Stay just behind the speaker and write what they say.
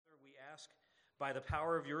ask by the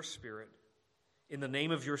power of your Spirit, in the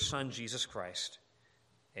name of your Son, Jesus Christ.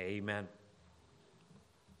 Amen.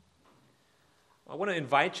 I want to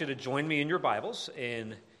invite you to join me in your Bibles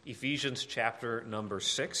in Ephesians chapter number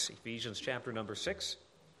 6. Ephesians chapter number 6.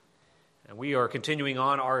 And we are continuing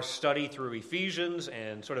on our study through Ephesians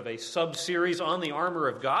and sort of a sub-series on the armor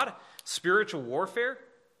of God, spiritual warfare.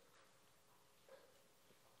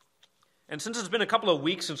 And since it's been a couple of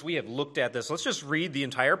weeks since we have looked at this, let's just read the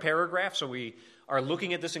entire paragraph so we are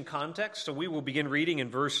looking at this in context. So we will begin reading in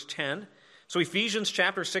verse 10. So Ephesians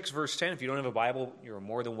chapter 6, verse 10. If you don't have a Bible, you're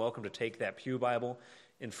more than welcome to take that pew Bible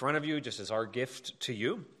in front of you, just as our gift to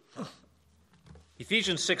you.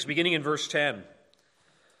 Ephesians 6, beginning in verse 10.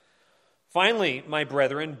 Finally, my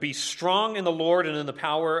brethren, be strong in the Lord and in the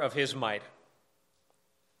power of his might.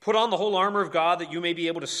 Put on the whole armor of God that you may be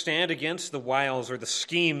able to stand against the wiles or the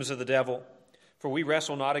schemes of the devil. For we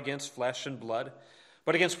wrestle not against flesh and blood,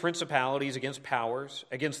 but against principalities, against powers,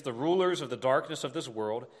 against the rulers of the darkness of this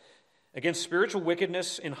world, against spiritual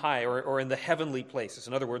wickedness in high or in the heavenly places.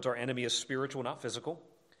 In other words, our enemy is spiritual, not physical.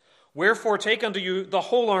 Wherefore take unto you the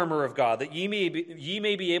whole armor of God, that ye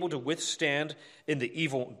may be able to withstand in the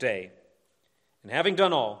evil day. And having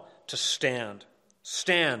done all, to stand.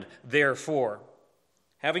 Stand, therefore,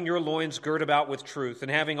 having your loins girt about with truth,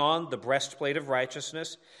 and having on the breastplate of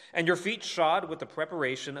righteousness, and your feet shod with the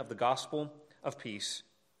preparation of the gospel of peace.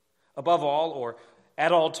 Above all, or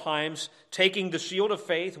at all times, taking the shield of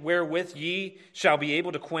faith, wherewith ye shall be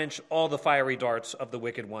able to quench all the fiery darts of the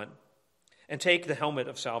wicked one. And take the helmet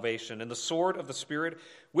of salvation, and the sword of the Spirit,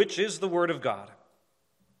 which is the word of God.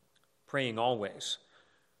 Praying always,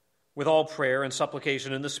 with all prayer and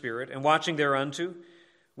supplication in the Spirit, and watching thereunto,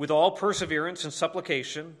 with all perseverance and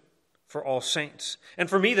supplication for all saints. And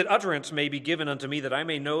for me that utterance may be given unto me, that I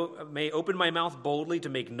may open my mouth boldly to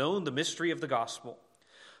make known the mystery of the gospel,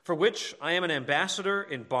 for which I am an ambassador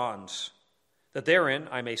in bonds, that therein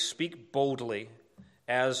I may speak boldly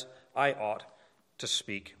as I ought to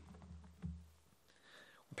speak.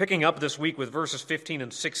 Picking up this week with verses 15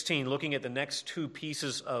 and 16, looking at the next two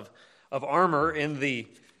pieces of armor in the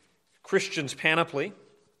Christian's panoply.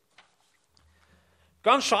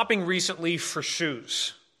 Gone shopping recently for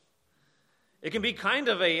shoes. It can be kind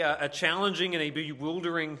of a challenging and a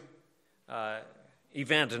bewildering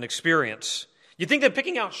event and experience. You'd think that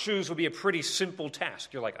picking out shoes would be a pretty simple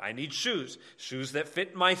task. You're like, I need shoes that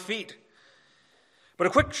fit my feet. But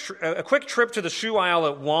a quick trip to the shoe aisle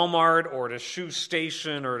at Walmart or to Shoe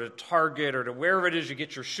Station or to Target or to wherever it is you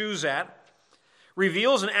get your shoes at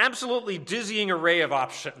reveals an absolutely dizzying array of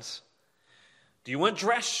options. Do you want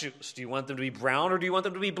dress shoes? Do you want them to be brown or do you want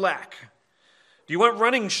them to be black? Do you want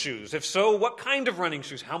running shoes? If so, what kind of running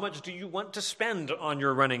shoes? How much do you want to spend on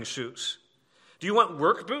your running shoes? Do you want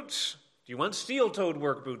work boots? Do you want steel-toed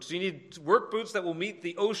work boots? Do you need work boots that will meet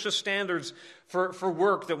the OSHA standards for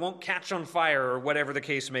work that won't catch on fire or whatever the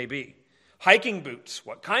case may be? Hiking boots.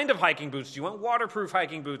 What kind of hiking boots? Do you want waterproof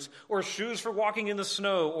hiking boots or shoes for walking in the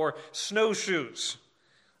snow or snowshoes?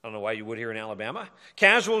 I don't know why you would here in Alabama.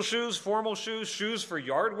 Casual shoes, formal shoes, shoes for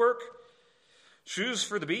yard work, shoes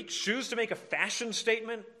for the beach, shoes to make a fashion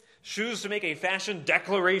statement, shoes to make a fashion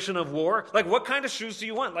declaration of war. Like, what kind of shoes do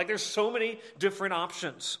you want? Like, there's so many different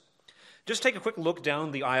options. Just take a quick look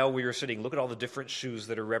down the aisle where you're sitting. Look at all the different shoes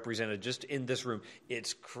that are represented just in this room.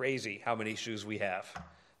 It's crazy how many shoes we have,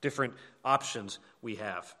 different options we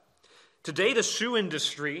have. Today, the shoe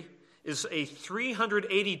industry is a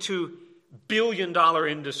 $382 billion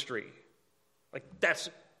industry. Like, that's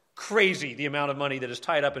crazy, the amount of money that is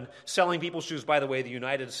tied up in selling people shoes. By the way, the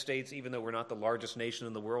United States, even though we're not the largest nation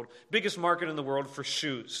in the world, biggest market in the world for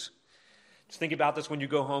shoes. Just think about this when you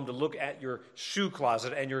go home to look at your shoe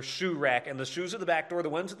closet and your shoe rack and the shoes at the back door, the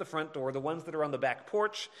ones at the front door, the ones that are on the back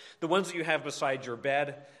porch, the ones that you have beside your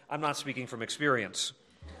bed. I'm not speaking from experience.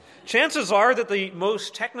 Chances are that the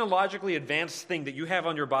most technologically advanced thing that you have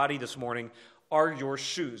on your body this morning are your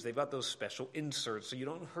shoes. They've got those special inserts so you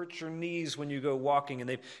don't hurt your knees when you go walking, and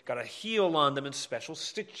they've got a heel on them and special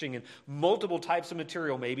stitching and multiple types of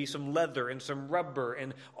material, maybe some leather and some rubber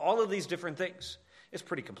and all of these different things. It's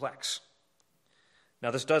pretty complex.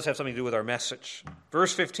 Now, this does have something to do with our message.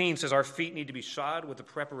 Verse 15 says our feet need to be shod with the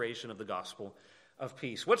preparation of the gospel of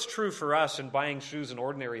peace. What's true for us in buying shoes in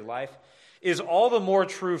ordinary life is all the more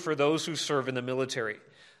true for those who serve in the military.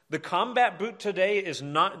 The combat boot today is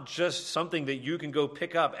not just something that you can go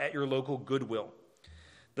pick up at your local Goodwill.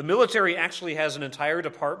 The military actually has an entire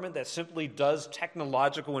department that simply does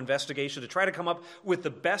technological investigation to try to come up with the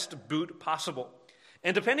best boot possible.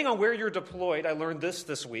 And depending on where you're deployed, I learned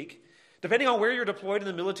this week, Depending on where you're deployed in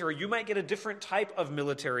the military, you might get a different type of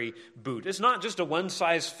military boot. It's not just a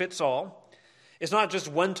one-size-fits-all. It's not just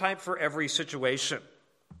one type for every situation.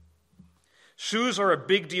 Shoes are a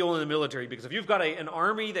big deal in the military because if you've got an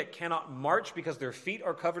army that cannot march because their feet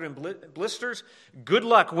are covered in blisters, good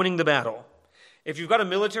luck winning the battle. If you've got a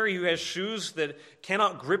military who has shoes that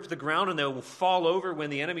cannot grip the ground and they will fall over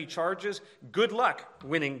when the enemy charges, good luck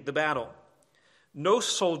winning the battle. No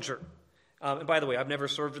soldier, and by the way, I've never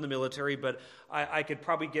served in the military, but I could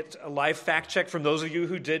probably get a live fact check from those of you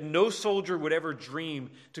who did. No soldier would ever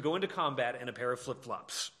dream to go into combat in a pair of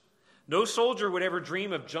flip-flops. No soldier would ever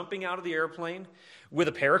dream of jumping out of the airplane with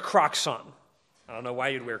a pair of Crocs on. I don't know why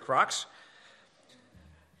you'd wear Crocs.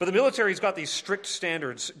 But the military's got these strict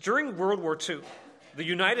standards. During World War II, the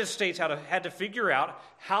United States had to figure out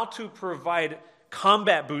how to provide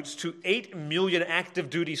combat boots to 8 million active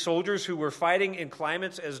duty soldiers who were fighting in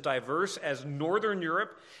climates as diverse as Northern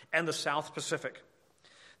Europe and the South Pacific.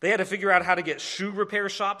 They had to figure out how to get shoe repair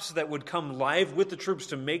shops that would come live with the troops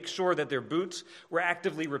to make sure that their boots were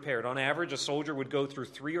actively repaired. On average, a soldier would go through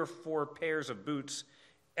 3 or 4 pairs of boots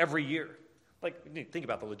every year. Like, think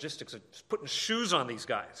about the logistics of just putting shoes on these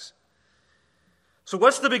guys. So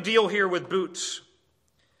what's the big deal here with boots?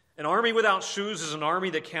 An army without shoes is an army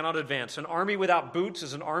that cannot advance. An army without boots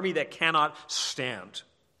is an army that cannot stand.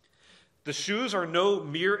 The shoes are no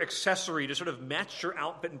mere accessory to sort of match your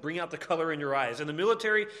outfit and bring out the color in your eyes. In the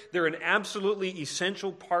military, they're an absolutely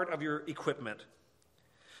essential part of your equipment.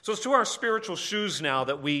 So it's to our spiritual shoes now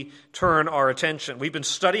that we turn our attention. We've been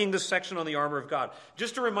studying this section on the armor of God.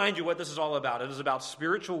 Just to remind you what this is all about, it is about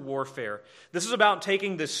spiritual warfare. This is about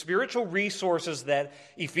taking the spiritual resources that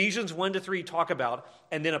Ephesians 1-3 talk about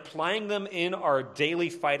and then applying them in our daily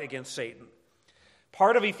fight against Satan.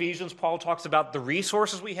 Part of Ephesians, Paul talks about the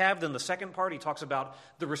resources we have. Then the second part, he talks about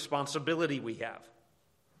the responsibility we have.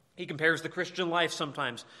 He compares the Christian life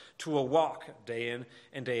sometimes to a walk day in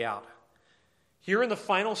and day out. Here in the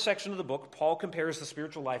final section of the book, Paul compares the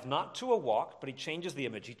spiritual life not to a walk, but he changes the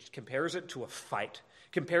image. He compares it to a fight,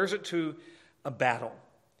 compares it to a battle.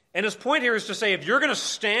 And his point here is to say, if you're going to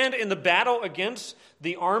stand in the battle against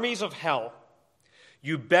the armies of hell,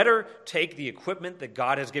 you better take the equipment that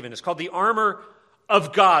God has given. It's called the armor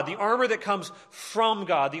of God, the armor that comes from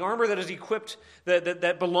God, the armor that is equipped,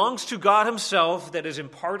 that belongs to God himself, that is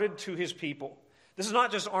imparted to his people. This is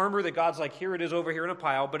not just armor that God's like, here it is over here in a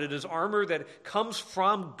pile, but it is armor that comes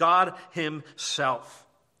from God himself.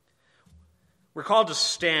 We're called to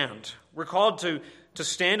stand. We're called to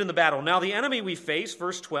stand in the battle. Now, the enemy we face,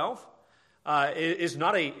 verse 12, is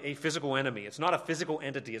not a physical enemy. It's not a physical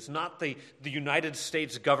entity. It's not the United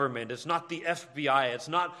States government. It's not the FBI. It's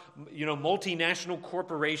not multinational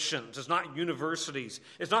corporations. It's not universities.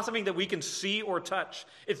 It's not something that we can see or touch.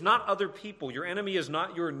 It's not other people. Your enemy is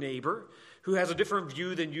not your neighbor who has a different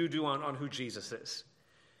view than you do on who Jesus is.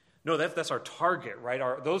 No, that's our target, right?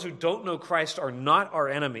 Those who don't know Christ are not our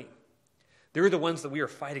enemy. They're the ones that we are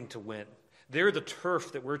fighting to win. They're the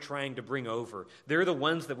turf that we're trying to bring over. They're the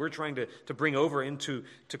ones that we're trying to bring over into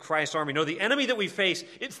Christ's army. No, the enemy that we face,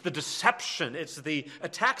 it's the deception. It's the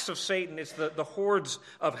attacks of Satan. It's the hordes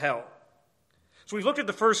of hell. So we've looked at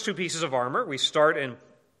the first 2 pieces of armor. We start in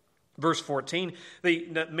verse 14.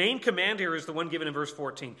 The main command here is the one given in verse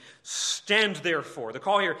 14. Stand therefore. The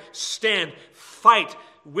call here, stand, fight,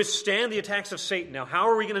 withstand the attacks of Satan. Now, how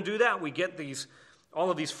are we going to do that? We get all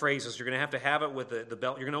of these phrases. You're going to have it with the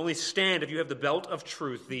belt. You're going to only stand if you have the belt of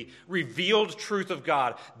truth, the revealed truth of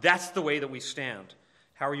God. That's the way that we stand.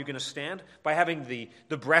 How are you going to stand? By having the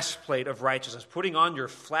breastplate of righteousness, putting on your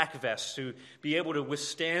flak vest to be able to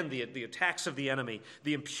withstand the attacks of the enemy,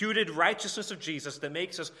 the imputed righteousness of Jesus that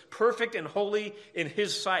makes us perfect and holy in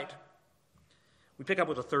his sight. We pick up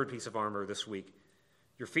with a third piece of armor this week.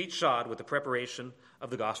 Your feet shod with the preparation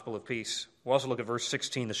of the gospel of peace. We'll also look at verse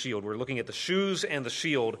 16, the shield. We're looking at the shoes and the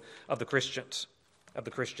shield of the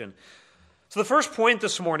Christian. So the first point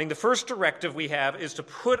this morning, the first directive we have is to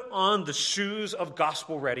put on the shoes of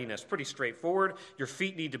gospel readiness. Pretty straightforward. Your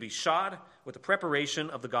feet need to be shod with the preparation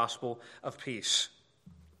of the gospel of peace.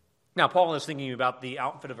 Now, Paul is thinking about the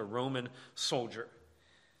outfit of a Roman soldier.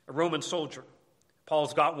 A Roman soldier.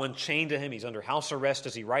 Paul's got one chained to him. He's under house arrest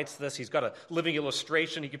as he writes this. He's got a living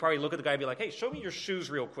illustration. He could probably look at the guy and be like, hey, show me your shoes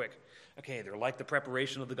real quick. Okay, they're like the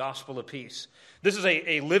preparation of the gospel of peace. This is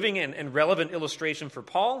a living and relevant illustration for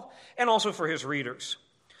Paul and also for his readers.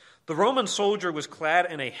 The Roman soldier was clad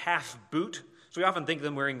in a half boot. So we often think of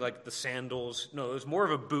them wearing like the sandals. No, it was more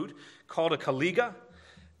of a boot called a caliga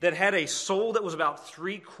that had a sole that was about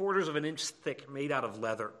 3/4 of an inch thick, made out of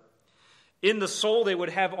leather. In the sole, they would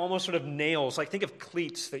have almost sort of nails, like think of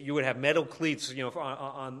cleats that you would have, metal cleats,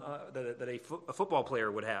 that a football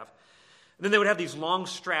player would have. And then they would have these long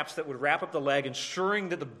straps that would wrap up the leg, ensuring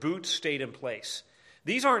that the boot stayed in place.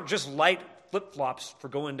 These aren't just light flip-flops for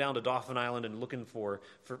going down to Dauphin Island and looking for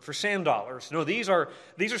sand dollars. No, these are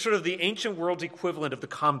sort of the ancient world's equivalent of the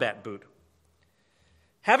combat boot.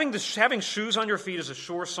 Having shoes on your feet is a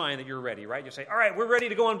sure sign that you're ready, right? You say, all right, we're ready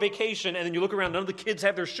to go on vacation, and then you look around, none of the kids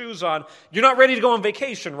have their shoes on. You're not ready to go on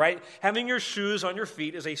vacation, right? Having your shoes on your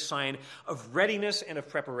feet is a sign of readiness and of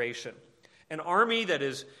preparation. An army that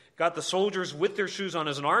has got the soldiers with their shoes on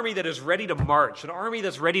is an army that is ready to march, an army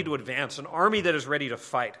that's ready to advance, an army that is ready to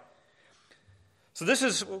fight. So this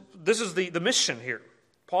is the mission here.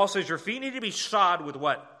 Paul says your feet need to be shod with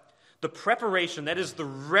what? The preparation, that is the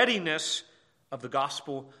readiness of the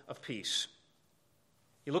gospel of peace.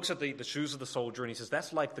 He looks at the shoes of the soldier and he says,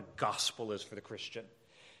 that's like the gospel is for the Christian.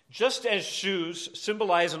 Just as shoes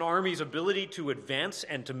symbolize an army's ability to advance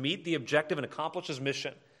and to meet the objective and accomplish his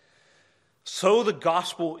mission, so the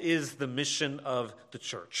gospel is the mission of the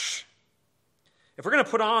church. If we're going to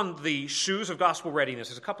put on the shoes of gospel readiness,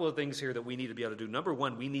 there's a couple of things here that we need to be able to do. Number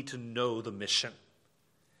one, we need to know the mission.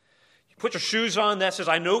 Put your shoes on, that says,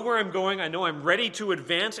 I know where I'm going. I know I'm ready to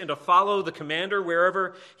advance and to follow the commander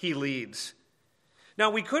wherever he leads.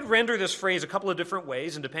 Now, we could render this phrase a couple of different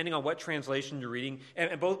ways, and depending on what translation you're reading,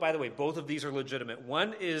 and both, by the way, both of these are legitimate.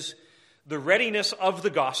 One is the readiness of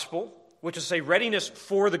the gospel, which is, say, readiness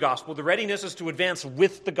for the gospel. The readiness is to advance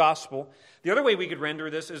with the gospel. The other way we could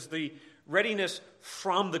render this is the readiness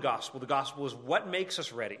from the gospel. The gospel is what makes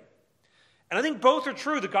us ready. And I think both are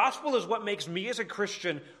true. The gospel is what makes me as a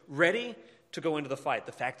Christian ready to go into the fight.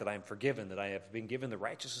 The fact that I am forgiven, that I have been given the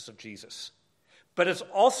righteousness of Jesus. But it's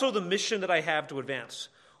also the mission that I have to advance.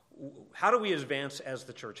 How do we advance as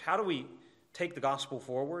the church? How do we take the gospel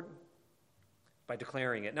forward? By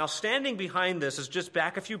declaring it. Now, standing behind this is just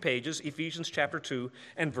back a few pages, Ephesians chapter 2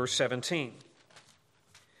 and verse 17.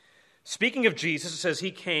 Speaking of Jesus, it says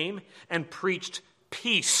he came and preached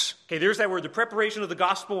peace. Okay, there's that word, the preparation of the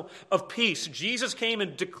gospel of peace. Jesus came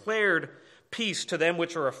and declared peace to them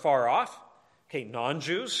which are afar off, okay,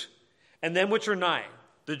 non-Jews, and them which are nigh,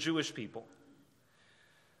 the Jewish people.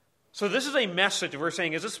 So this is a message we're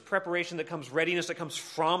saying, is this preparation that comes, readiness that comes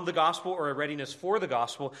from the gospel or a readiness for the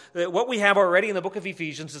gospel? That what we have already in the book of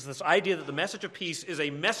Ephesians is this idea that the message of peace is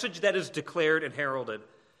a message that is declared and heralded.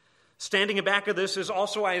 Standing in back of this is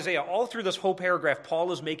also Isaiah. All through this whole paragraph,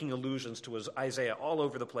 Paul is making allusions to Isaiah all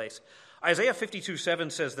over the place. Isaiah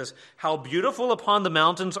 52:7 says this, how beautiful upon the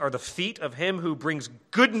mountains are the feet of him who brings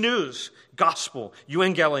good news, gospel,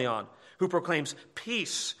 euangelion, who proclaims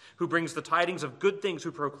peace, who brings the tidings of good things,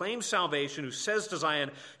 who proclaims salvation, who says to Zion,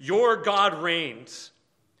 your God reigns.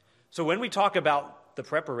 So when we talk about the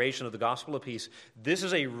preparation of the gospel of peace, this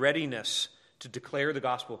is a readiness to declare the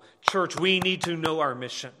gospel. Church, we need to know our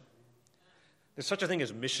mission. There's such a thing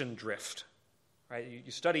as mission drift, right?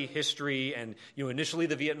 You study history and, initially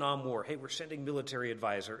the Vietnam War. Hey, we're sending military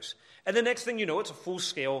advisors. And the next thing you know, it's a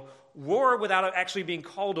full-scale war without it actually being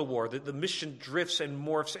called a war. The mission drifts and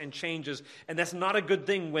morphs and changes, and that's not a good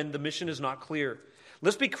thing when the mission is not clear.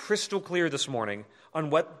 Let's be crystal clear this morning on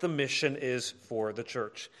what the mission is for the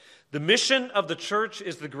church. The mission of the church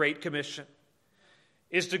is the Great Commission.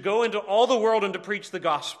 Is to go into all the world and to preach the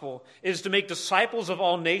gospel, is to make disciples of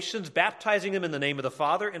all nations, baptizing them in the name of the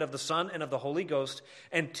Father and of the Son and of the Holy Ghost,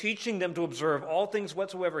 and teaching them to observe all things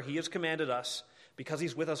whatsoever he has commanded us, because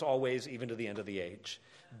he's with us always, even to the end of the age.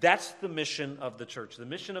 That's the mission of the church. The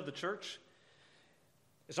mission of the church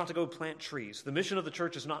is not to go plant trees. The mission of the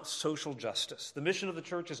church is not social justice. The mission of the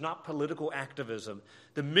church is not political activism.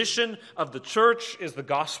 The mission of the church is the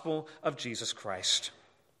gospel of Jesus Christ.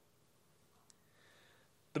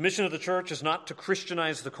 The mission of the church is not to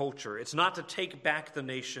Christianize the culture. It's not to take back the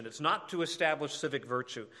nation. It's not to establish civic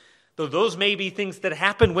virtue. Though those may be things that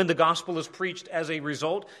happen when the gospel is preached as a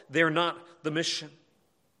result, they're not the mission.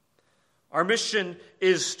 Our mission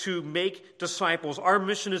is to make disciples. Our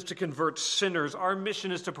mission is to convert sinners. Our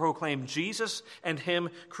mission is to proclaim Jesus and him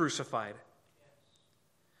crucified.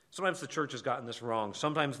 Sometimes the church has gotten this wrong.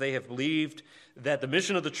 Sometimes they have believed that the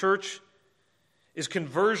mission of the church is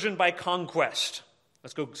conversion by conquest.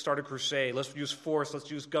 Let's go start a crusade. Let's use force. Let's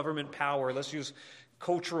use government power. Let's use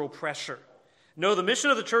cultural pressure. No, the mission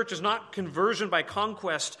of the church is not conversion by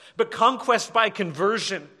conquest, but conquest by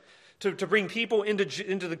conversion to bring people into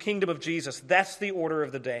the kingdom of Jesus. That's the order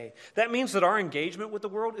of the day. That means that our engagement with the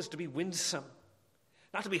world is to be winsome,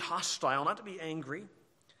 not to be hostile, not to be angry.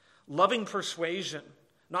 Loving persuasion,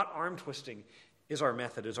 not arm twisting, is our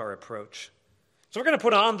method, is our approach. So we're going to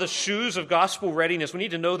put on the shoes of gospel readiness. We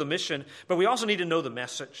need to know the mission, but we also need to know the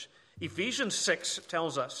message. Ephesians 6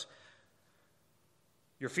 tells us,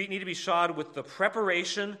 your feet need to be shod with the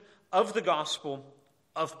preparation of the gospel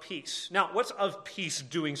of peace. Now, what's of peace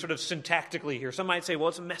doing sort of syntactically here? Some might say, well,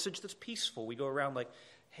 it's a message that's peaceful. We go around like,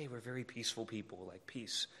 hey, we're very peaceful people, like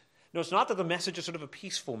peace. No, it's not that the message is sort of a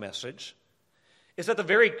peaceful message. It's that the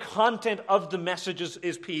very content of the message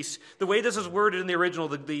is peace. The way this is worded in the original,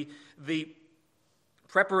 the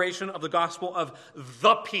preparation of the gospel of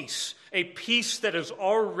the peace, a peace that has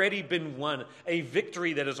already been won, a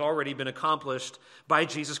victory that has already been accomplished by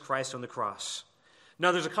Jesus Christ on the cross.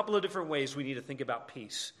 Now, there's a couple of different ways we need to think about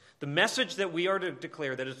peace. The message that we are to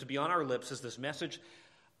declare, that is to be on our lips, is this message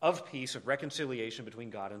of peace, of reconciliation between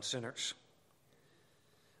God and sinners.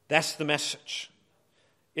 That's the message.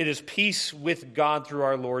 It is peace with God through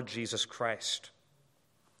our Lord Jesus Christ.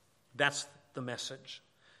 That's the message.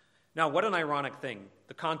 Now, what an ironic thing.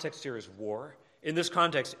 The context here is war. In this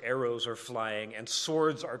context, arrows are flying and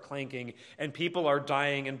swords are clanking and people are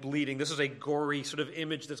dying and bleeding. This is a gory sort of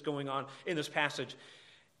image that's going on in this passage.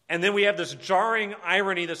 And then we have this jarring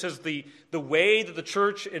irony that says the way that the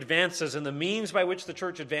church advances and the means by which the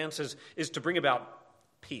church advances is to bring about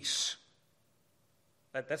peace.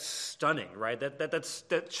 That's stunning, right?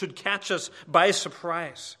 That should catch us by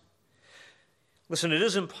surprise. Listen, it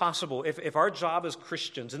is impossible if our job as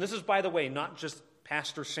Christians, and this is, by the way, not just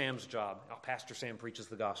Pastor Sam's job. Pastor Sam preaches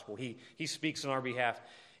the gospel. He speaks on our behalf.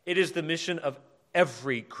 It is the mission of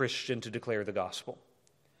every Christian to declare the gospel.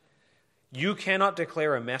 You cannot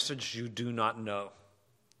declare a message you do not know.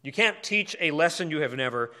 You can't teach a lesson you have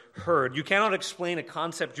never heard. You cannot explain a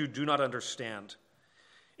concept you do not understand.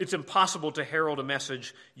 It's impossible to herald a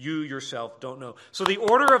message you yourself don't know. So the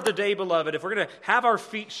order of the day, beloved, if we're going to have our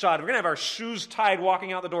feet shod, if we're going to have our shoes tied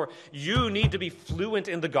walking out the door, you need to be fluent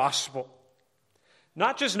in the gospel.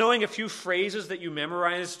 Not just knowing a few phrases that you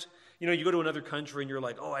memorized. You know, you go to another country and you're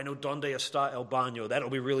like, oh, I know donde está el baño. That'll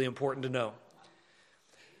be really important to know.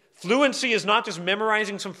 Fluency is not just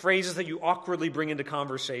memorizing some phrases that you awkwardly bring into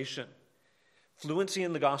conversation. Fluency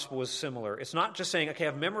in the gospel is similar. It's not just saying, okay,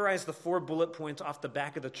 I've memorized the 4 bullet points off the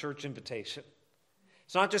back of the church invitation.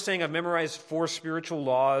 It's not just saying I've memorized 4 spiritual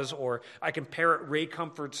laws or I can parrot Ray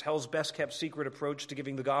Comfort's Hell's Best Kept Secret approach to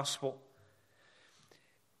giving the gospel.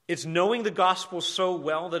 It's knowing the gospel so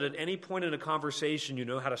well that at any point in a conversation, you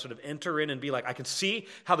know how to sort of enter in and be like, I can see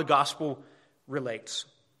how the gospel relates.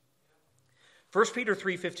 1 Peter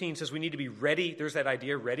 3:15 says we need to be ready. There's that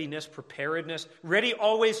idea, readiness, preparedness, ready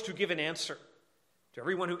always to give an answer to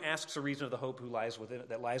everyone who asks the reason of the hope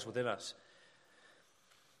that lies within us.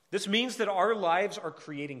 This means that our lives are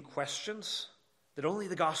creating questions that only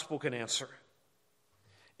the gospel can answer.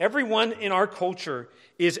 Everyone in our culture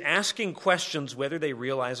is asking questions, whether they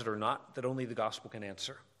realize it or not, that only the gospel can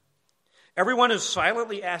answer. Everyone is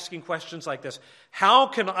silently asking questions like this. How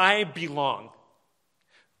can I belong?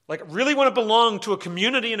 Like, really want to belong to a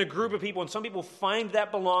community and a group of people, and some people find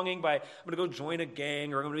that belonging by, I'm going to go join a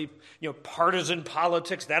gang, or I'm going to be, partisan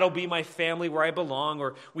politics. That'll be my family where I belong.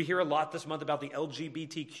 Or we hear a lot this month about the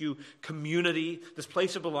LGBTQ community, this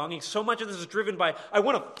place of belonging. So much of this is driven by, I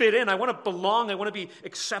want to fit in, I want to belong, I want to be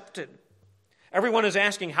accepted. Everyone is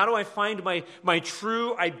asking, how do I find my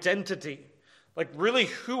true identity? Like, really,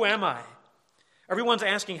 who am I? Everyone's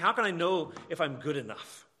asking, how can I know if I'm good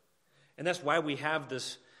enough? And that's why we have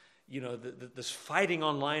this this fighting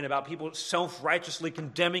online about people self-righteously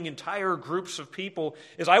condemning entire groups of people,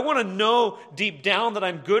 is I want to know deep down that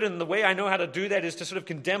I'm good, and the way I know how to do that is to sort of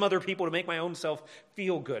condemn other people to make my own self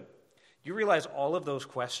feel good. You realize all of those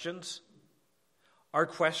questions are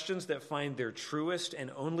questions that find their truest and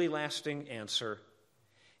only lasting answer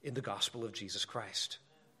in the gospel of Jesus Christ.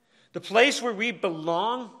 The place where we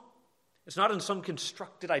belong, it's not in some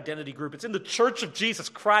constructed identity group. It's in the church of Jesus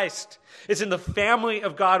Christ. It's in the family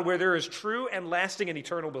of God where there is true and lasting and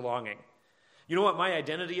eternal belonging. You know what my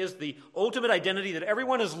identity is? The ultimate identity that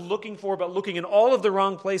everyone is looking for, but looking in all of the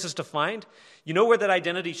wrong places to find. You know where that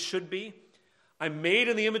identity should be? I'm made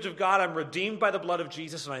in the image of God. I'm redeemed by the blood of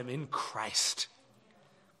Jesus, and I'm in Christ.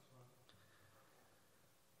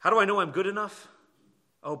 How do I know I'm good enough?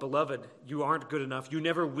 Oh, beloved, you aren't good enough. You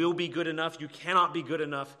never will be good enough. You cannot be good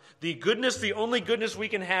enough. The only goodness we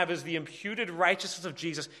can have is the imputed righteousness of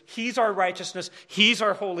Jesus. He's our righteousness. He's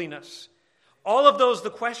our holiness. All of those,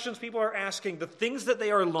 the questions people are asking, the things that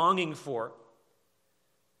they are longing for,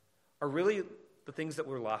 are really the things that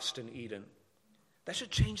were lost in Eden. That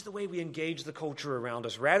should change the way we engage the culture around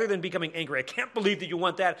us. Rather than becoming angry, I can't believe that you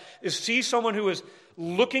want that, is see someone who is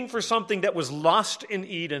looking for something that was lost in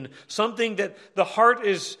Eden, something that the heart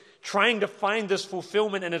is trying to find this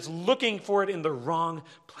fulfillment, and it's looking for it in the wrong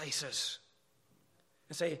places.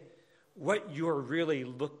 And say, what you are really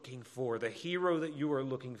looking for, the hero that you are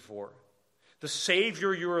looking for, the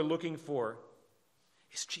Savior you are looking for,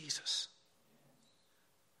 is Jesus.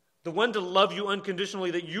 The one to love you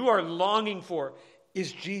unconditionally that you are longing for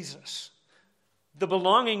is Jesus. The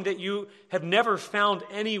belonging that you have never found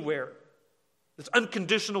anywhere, this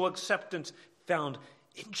unconditional acceptance found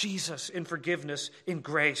in Jesus, in forgiveness, in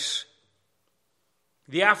grace.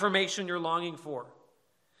 The affirmation you're longing for,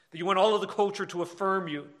 that you want all of the culture to affirm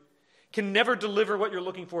you, can never deliver what you're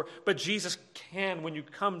looking for, but Jesus can when you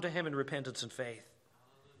come to him in repentance and faith.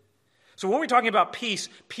 So when we're talking about peace,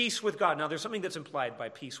 peace with God. Now there's something that's implied by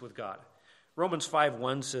peace with God. Romans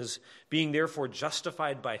 5:1 says, being therefore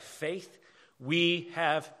justified by faith, we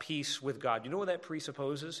have peace with God. You know what that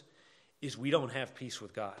presupposes? Is we don't have peace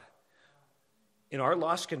with God. In our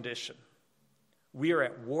lost condition, we are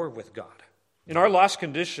at war with God. In our lost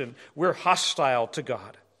condition, we're hostile to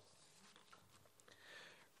God.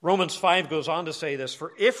 Romans 5 goes on to say this,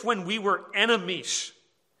 for if when we were enemies,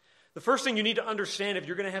 the first thing you need to understand if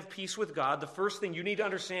you're going to have peace with God, the first thing you need to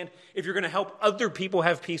understand if you're going to help other people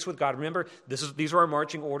have peace with God, remember, these are our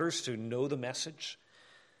marching orders to know the message,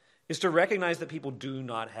 is to recognize that people do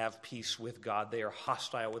not have peace with God. They are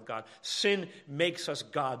hostile with God. Sin makes us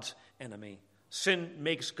God's enemy. Sin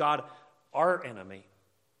makes God our enemy.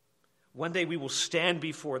 One day we will stand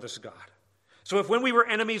before this God. So if when we were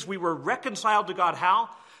enemies, we were reconciled to God, how?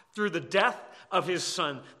 Through the death of his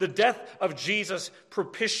Son. The death of Jesus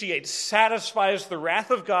propitiates, satisfies the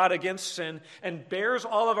wrath of God against sin, and bears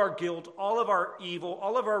all of our guilt, all of our evil,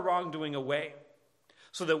 all of our wrongdoing away,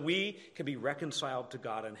 so that we can be reconciled to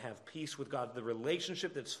God and have peace with God. The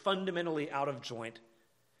relationship that's fundamentally out of joint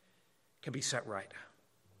can be set right.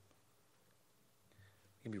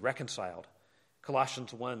 Can be reconciled.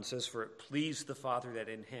 Colossians 1 says, for it pleased the Father that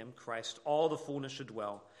in him, Christ, all the fullness should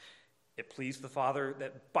dwell. It pleased the Father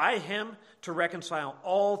that by him to reconcile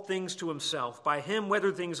all things to himself, by him,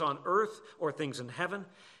 whether things on earth or things in heaven,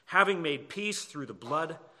 having made peace through the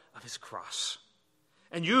blood of his cross.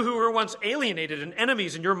 And you who were once alienated and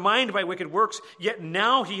enemies in your mind by wicked works, yet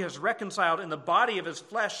now he has reconciled in the body of his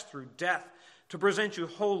flesh through death, to present you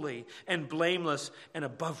holy and blameless and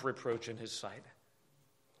above reproach in his sight.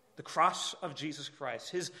 The cross of Jesus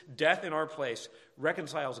Christ, his death in our place,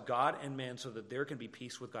 reconciles God and man so that there can be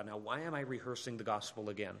peace with God. Now, why am I rehearsing the gospel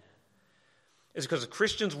again? It's because as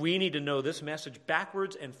Christians, we need to know this message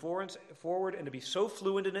backwards and forward and to be so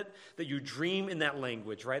fluent in it that you dream in that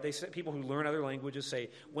language, right? They say, people who learn other languages say,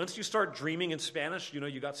 once you start dreaming in Spanish, you know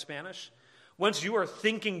you got Spanish. Once you are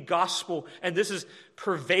thinking gospel and this is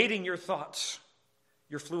pervading your thoughts,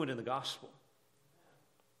 you're fluent in the gospel.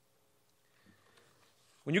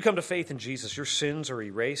 When you come to faith in Jesus, your sins are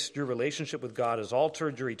erased, your relationship with God is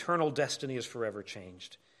altered, your eternal destiny is forever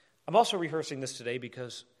changed. I'm also rehearsing this today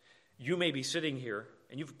because you may be sitting here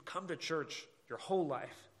and you've come to church your whole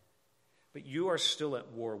life, but you are still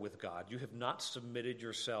at war with God. You have not submitted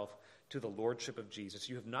yourself to the lordship of Jesus.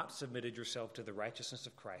 You have not submitted yourself to the righteousness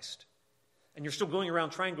of Christ. And you're still going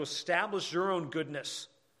around trying to establish your own goodness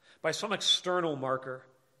by some external marker.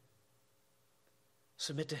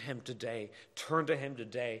 Submit to him today, turn to him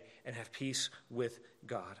today, and have peace with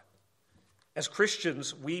God. As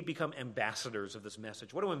Christians, we become ambassadors of this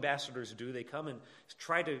message. What do ambassadors do? They come and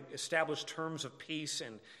try to establish terms of peace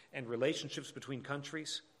and relationships between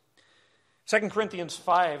countries. 2 Corinthians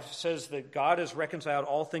 5 says that God has reconciled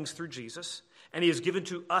all things through Jesus, and he has given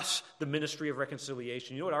to us the ministry of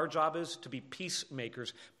reconciliation. You know what our job is? To be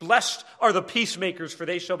peacemakers. Blessed are the peacemakers, for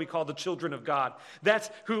they shall be called the children of God. That's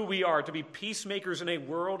who we are, to be peacemakers in a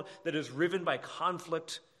world that is riven by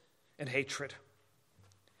conflict and hatred.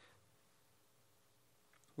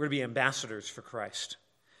 We're to be ambassadors for Christ,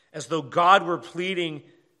 as though God were pleading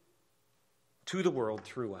to the world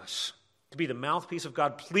through us. To be the mouthpiece of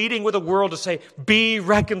God, pleading with the world to say, be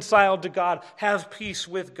reconciled to God, have peace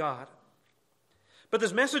with God. But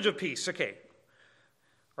this message of peace, okay,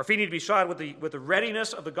 our feet need to be shod with the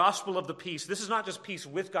readiness of the gospel of the peace. This is not just peace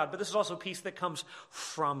with God, but this is also peace that comes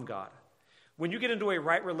from God. When you get into a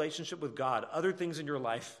right relationship with God, other things in your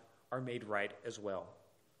life are made right as well.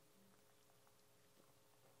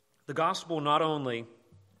 The gospel not only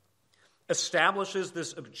establishes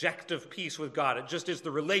this objective peace with God, it just is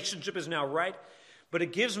the relationship is now right, but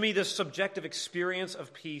it gives me this subjective experience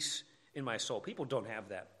of peace in my soul. People don't have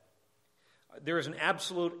that. There is an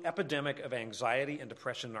absolute epidemic of anxiety and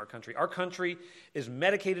depression in our country. Our country is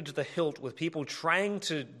medicated to the hilt with people trying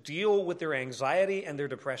to deal with their anxiety and their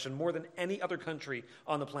depression more than any other country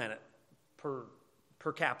on the planet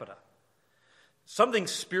per capita. something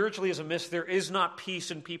spiritually is amiss. There is not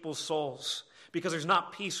peace in people's souls because there's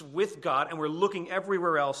not peace with God, and we're looking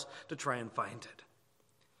everywhere else to try and find it.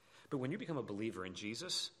 But when you become a believer in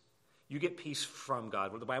Jesus, you get peace from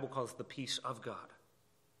God, what the Bible calls the peace of God.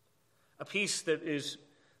 A peace that is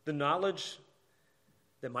the knowledge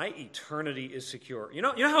that my eternity is secure. You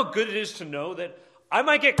know how good it is to know that I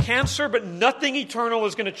might get cancer, but nothing eternal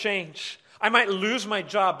is going to change. I might lose my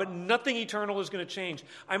job, but nothing eternal is going to change.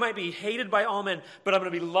 I might be hated by all men, but I'm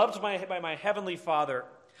going to be loved by my heavenly Father.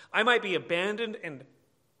 I might be abandoned and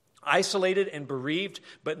isolated and bereaved,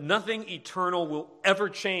 but nothing eternal will ever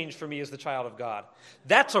change for me as the child of God.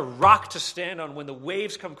 That's a rock to stand on when the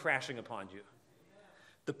waves come crashing upon you.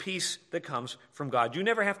 The peace that comes from God. You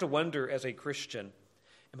never have to wonder as a Christian,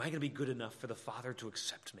 am I going to be good enough for the Father to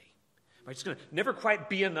accept me? Am I just going to never quite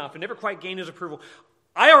be enough and never quite gain his approval?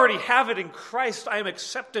 I already have it in Christ. I am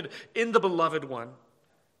accepted in the beloved one.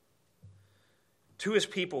 To his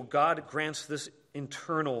people, God grants this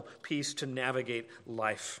internal peace to navigate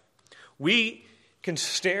life. We can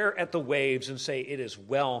stare at the waves and say, it is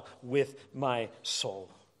well with my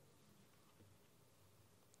soul.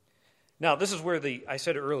 Now, this is where I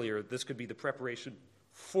said earlier, this could be the preparation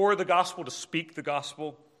for the gospel, to speak the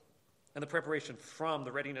gospel, and the preparation from,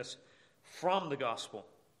 the readiness from the gospel.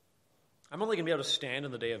 I'm only going to be able to stand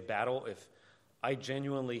in the day of battle if I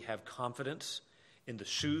genuinely have confidence in the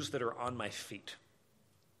shoes that are on my feet.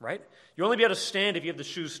 Right? You'll only be able to stand if you have the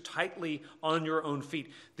shoes tightly on your own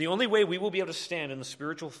feet. The only way we will be able to stand in the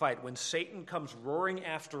spiritual fight when Satan comes roaring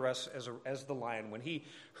after us as the lion, when he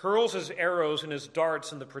hurls his arrows and his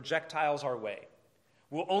darts and the projectiles our way,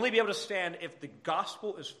 we'll only be able to stand if the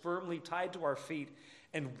gospel is firmly tied to our feet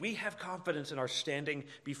and we have confidence in our standing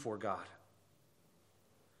before God.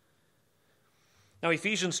 Now,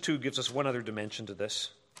 Ephesians 2 gives us one other dimension to this.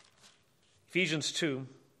 Ephesians 2,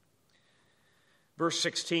 verse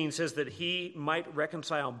 16 says that he might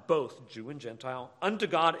reconcile both Jew and Gentile unto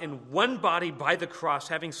God in one body by the cross,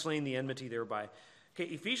 having slain the enmity thereby. Okay,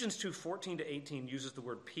 Ephesians 2, 14 to 18 uses the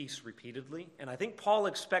word peace repeatedly, and I think Paul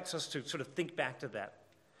expects us to sort of think back to that.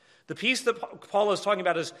 The peace that Paul is talking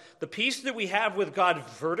about is the peace that we have with God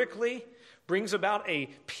vertically brings about a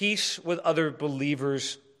peace with other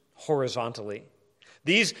believers horizontally.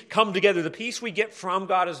 These come together. The peace we get from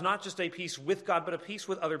God is not just a peace with God, but a peace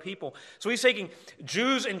with other people. So he's taking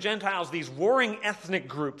Jews and Gentiles, these warring ethnic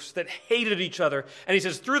groups that hated each other, and he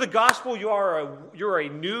says, through the gospel, you're a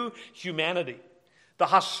new humanity. The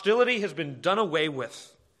hostility has been done away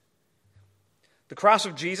with. The cross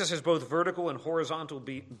of Jesus has both vertical and horizontal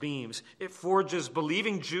beams. It forges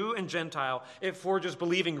believing Jew and Gentile. It forges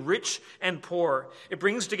believing rich and poor. It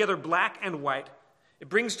brings together black and white. It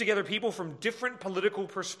brings together people from different political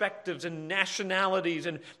perspectives and nationalities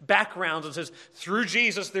and backgrounds and says, through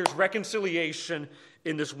Jesus, there's reconciliation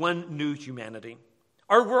in this one new humanity.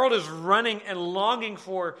 Our world is running and longing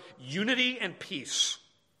for unity and peace.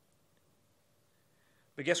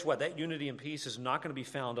 But guess what? That unity and peace is not going to be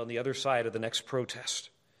found on the other side of the next protest.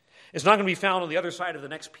 It's not going to be found on the other side of the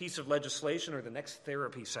next piece of legislation or the next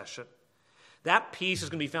therapy session. That peace is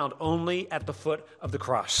going to be found only at the foot of the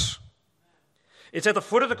cross. It's at the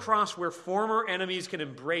foot of the cross where former enemies can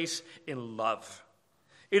embrace in love.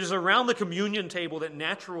 It is around the communion table that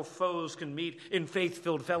natural foes can meet in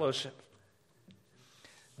faith-filled fellowship.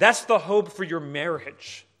 That's the hope for your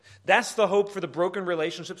marriage. That's the hope for the broken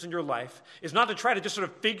relationships in your life, is not to try to just sort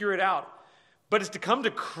of figure it out, but it's to come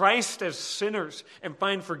to Christ as sinners and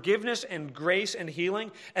find forgiveness and grace and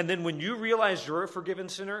healing. And then when you realize you're a forgiven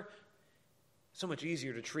sinner, it's so much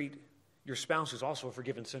easier to treat your spouse who's also a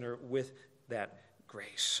forgiven sinner with that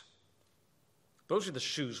grace. Those are the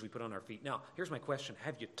shoes we put on our feet. Now, here's my question.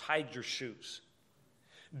 Have you tied your shoes?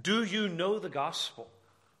 Do you know the gospel?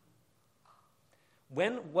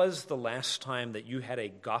 When was the last time that you had a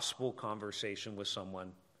gospel conversation with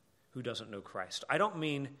someone who doesn't know Christ? I don't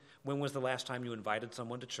mean when was the last time you invited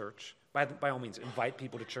someone to church. By all means, invite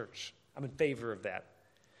people to church. I'm in favor of that.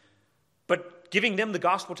 But giving them the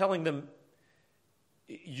gospel, telling them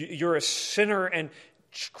you're a sinner and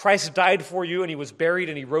Christ died for you and he was buried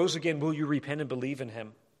and he rose again. Will you repent and believe in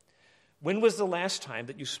him? When was the last time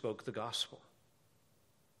that you spoke the gospel?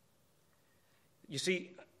 You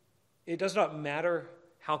see, it does not matter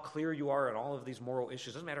how clear you are on all of these moral issues.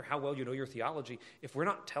 It doesn't matter how well you know your theology. If we're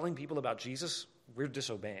not telling people about Jesus, we're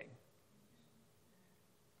disobeying.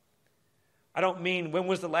 I don't mean when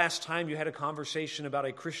was the last time you had a conversation about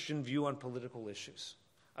a Christian view on political issues.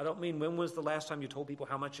 I don't mean when was the last time you told people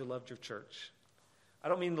how much you loved your church. I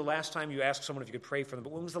don't mean the last time you asked someone if you could pray for them,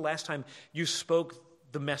 but when was the last time you spoke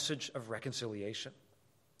the message of reconciliation?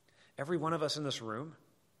 Every one of us in this room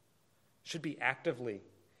should be actively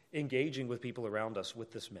engaging with people around us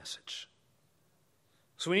with this message.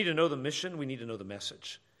 So we need to know the mission, we need to know the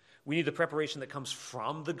message. We need the preparation that comes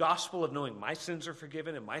from the gospel of knowing my sins are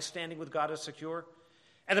forgiven and my standing with God is secure,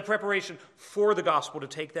 and the preparation for the gospel to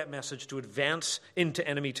take that message to advance into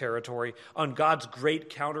enemy territory on God's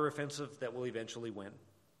great counteroffensive that will eventually win.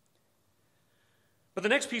 But the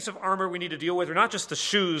next piece of armor we need to deal with are not just the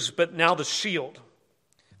shoes, but now the shield.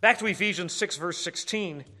 Back to Ephesians 6, verse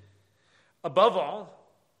 16. Above all,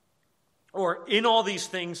 or in all these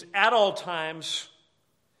things, at all times,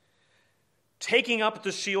 taking up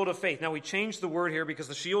the shield of faith. Now we changed the word here because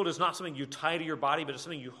the shield is not something you tie to your body, but it's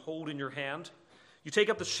something you hold in your hand. You take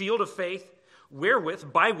up the shield of faith,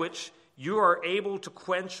 wherewith, by which you are able to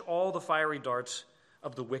quench all the fiery darts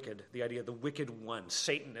of the wicked. The idea of the wicked one,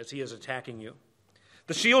 Satan, as he is attacking you.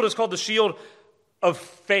 The shield is called the shield of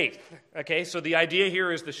faith. Okay, so the idea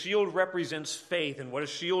here is the shield represents faith, and what a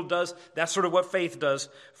shield does, that's sort of what faith does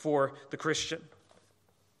for the Christian.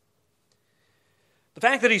 The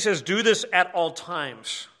fact that he says, do this at all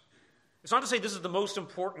times, it's not to say this is the most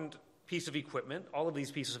important piece of equipment. All of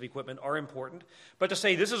these pieces of equipment are important, but to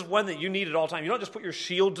say this is one that you need at all times. You don't just put your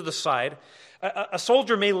shield to the side. A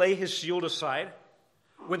soldier may lay his shield aside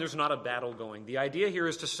when there's not a battle going. The idea here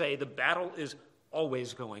is to say the battle is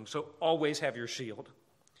always going, so always have your shield.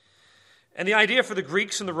 And the idea for the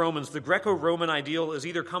Greeks and the Romans, the Greco-Roman ideal, is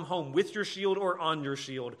either come home with your shield or on your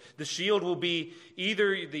shield. The shield will be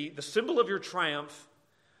either the symbol of your triumph,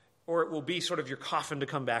 or it will be sort of your coffin to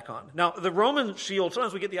come back on. Now, the Roman shield,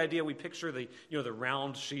 sometimes we get the idea, we picture the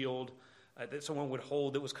round shield that someone would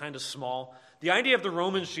hold that was kind of small. The idea of the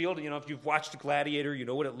Roman shield, if you've watched Gladiator, you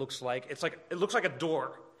know what it looks like. It looks like a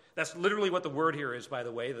door. That's literally what the word here is, by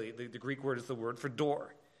the way. The Greek word is the word for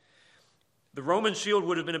door. The Roman shield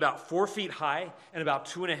would have been about 4 feet high and about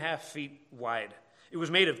 2.5 feet wide. It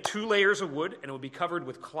was made of 2 layers of wood, and it would be covered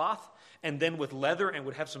with cloth and then with leather and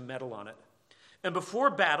would have some metal on it. And before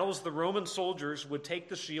battles, the Roman soldiers would take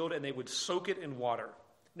the shield and they would soak it in water.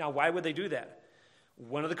 Now, why would they do that?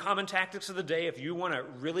 One of the common tactics of the day, if you want to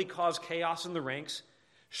really cause chaos in the ranks,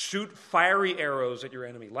 shoot fiery arrows at your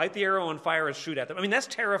enemy. Light the arrow on fire and shoot at them. I mean, that's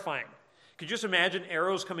terrifying. Could you just imagine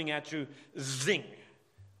arrows coming at you, zing,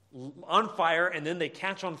 on fire, and then they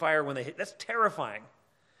catch on fire when they hit? That's terrifying.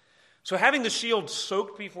 So having the shield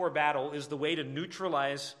soaked before battle is the way to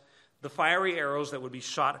neutralize the fiery arrows that would be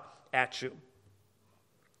shot at you.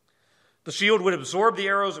 The shield would absorb the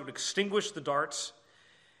arrows, it would extinguish the darts.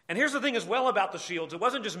 And here's the thing as well about the shields. It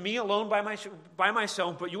wasn't just me alone by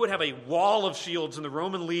myself, but you would have a wall of shields in the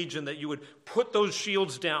Roman legion that you would put those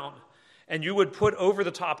shields down, and you would put over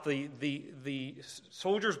the top, the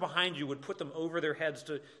soldiers behind you would put them over their heads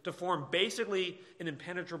to form basically an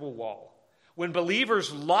impenetrable wall. When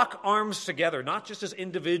believers lock arms together, not just as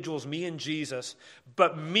individuals, me and Jesus,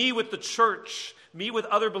 but me with the church, me with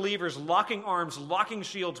other believers, locking arms, locking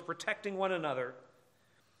shields, protecting one another,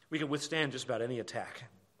 we can withstand just about any attack.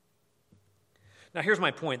 Now, here's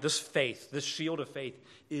my point. This faith, this shield of faith,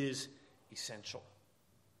 is essential.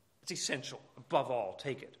 It's essential. Above all,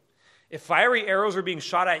 take it. If fiery arrows are being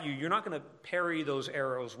shot at you, you're not going to parry those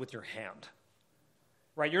arrows with your hand.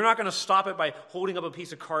 Right? You're not going to stop it by holding up a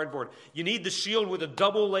piece of cardboard. You need the shield with a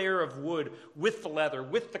double layer of wood, with the leather,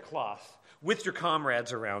 with the cloth, with your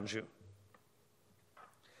comrades around you.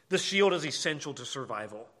 The shield is essential to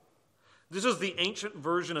survival. This is the ancient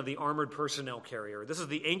version of the armored personnel carrier. This is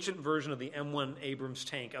the ancient version of the M1 Abrams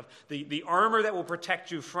tank, of the armor that will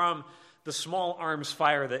protect you from the small arms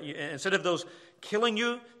fire that instead of those killing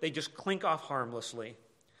you, they just clink off harmlessly.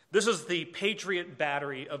 This is the Patriot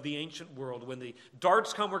battery of the ancient world. When the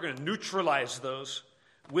darts come, we're going to neutralize those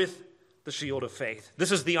with the shield of faith.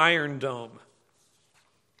 This is the Iron Dome.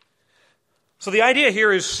 So the idea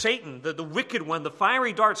here is Satan, the wicked one, the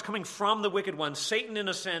fiery darts coming from the wicked one. Satan, in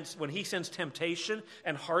a sense, when he sends temptation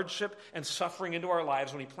and hardship and suffering into our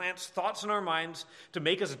lives, when he plants thoughts in our minds to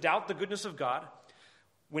make us doubt the goodness of God,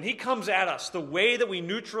 when he comes at us, the way that we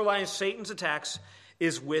neutralize Satan's attacks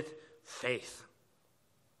is with faith.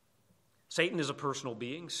 Satan is a personal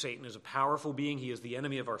being. Satan is a powerful being. He is the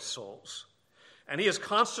enemy of our souls. And he is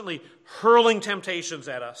constantly hurling temptations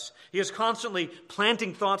at us. He is constantly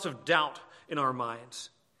planting thoughts of doubt in our minds.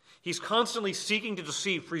 He's constantly seeking to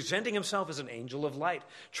deceive, presenting himself as an angel of light,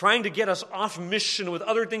 trying to get us off mission with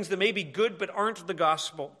other things that may be good but aren't the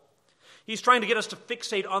gospel. He's trying to get us to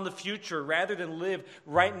fixate on the future rather than live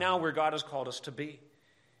right now where God has called us to be.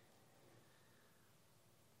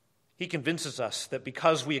 He convinces us that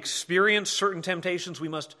because we experience certain temptations, we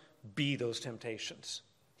must be those temptations.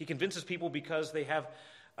 He convinces people because they have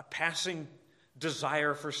a passing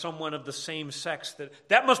desire for someone of the same sex,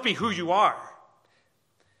 that must be who you are.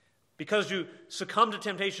 Because you succumb to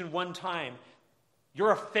temptation one time,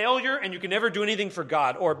 you're a failure and you can never do anything for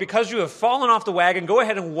God. Or because you have fallen off the wagon, go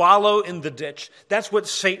ahead and wallow in the ditch. That's what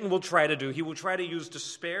Satan will try to do. He will try to use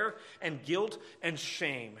despair and guilt and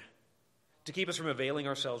shame to keep us from availing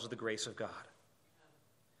ourselves of the grace of God.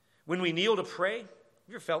 When we kneel to pray, have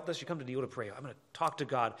you ever felt this? You come to kneel to pray. I'm going to talk to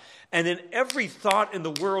God. And then every thought in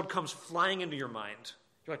the world comes flying into your mind.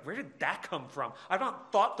 You're like, where did that come from? I've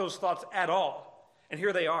not thought those thoughts at all. And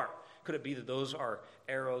here they are. Could it be that those are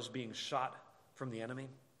arrows being shot from the enemy?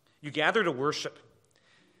 You gather to worship,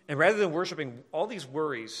 and rather than worshiping, all these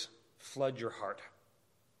worries flood your heart.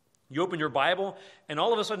 You open your Bible, and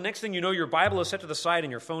all of a sudden, next thing you know, your Bible is set to the side and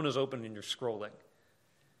your phone is open and you're scrolling.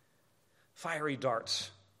 Fiery darts,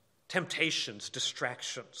 temptations,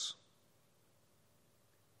 distractions.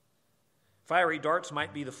 Fiery darts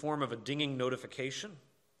might be the form of a dinging notification.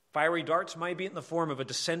 Fiery darts might be in the form of a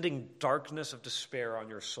descending darkness of despair on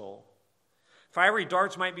your soul. Fiery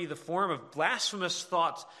darts might be the form of blasphemous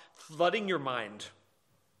thoughts flooding your mind.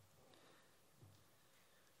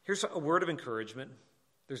 Here's a word of encouragement.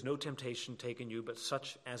 There's no temptation taken you, but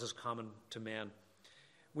such as is common to man.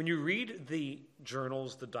 When you read the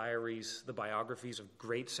journals, the diaries, the biographies of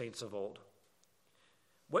great saints of old,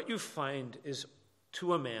 what you find is,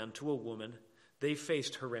 to a man, to a woman, they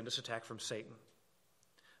faced horrendous attack from Satan.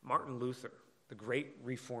 Martin Luther, the great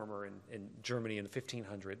reformer in Germany in the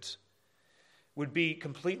 1500s, would be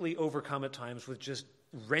completely overcome at times with just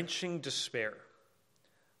wrenching despair.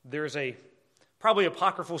 There's a probably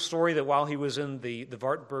apocryphal story that while he was in the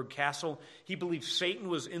Wartburg Castle, he believed Satan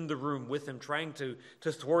was in the room with him trying to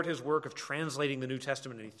thwart his work of translating the New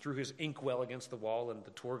Testament, and he threw his inkwell against the wall, and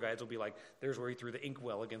the tour guides will be like, there's where he threw the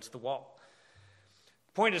inkwell against the wall.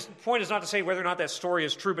 Point is not to say whether or not that story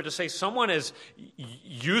is true, but to say someone as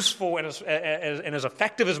useful and as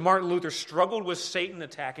effective as Martin Luther struggled with Satan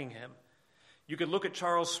attacking him. You could look at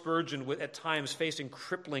Charles Spurgeon at times facing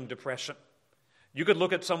crippling depression. You could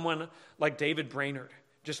look at someone like David Brainerd,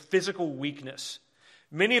 just physical weakness.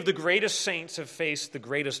 Many of the greatest saints have faced the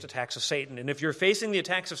greatest attacks of Satan. And if you're facing the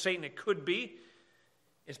attacks of Satan,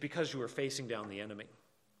 it's because you are facing down the enemy.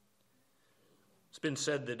 It's been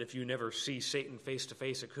said that if you never see Satan face to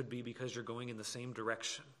face, it could be because you're going in the same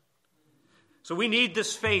direction. So we need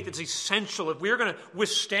this faith. It's essential. If we're going to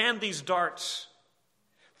withstand these darts,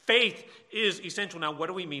 faith is essential. Now, what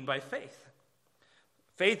do we mean by faith?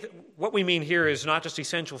 Faith, what we mean here is not just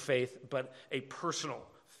essential faith, but a personal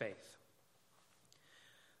faith.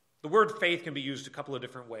 The word faith can be used a couple of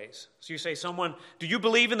different ways. So you say, do you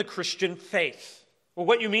believe in the Christian faith? Well,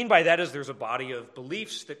 what you mean by that is there's a body of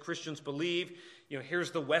beliefs that Christians believe.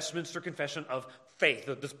 Here's the Westminster Confession of Faith,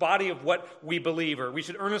 this body of what we believe, or we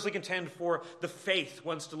should earnestly contend for the faith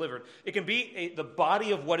once delivered. It can be the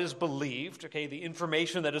body of what is believed, the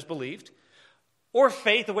information that is believed. Or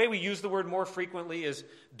faith, the way we use the word more frequently is,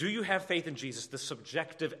 do you have faith in Jesus, the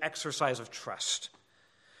subjective exercise of trust?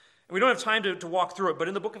 And we don't have time to walk through it, but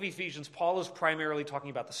in the book of Ephesians, Paul is primarily talking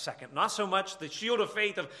about the second. Not so much the shield of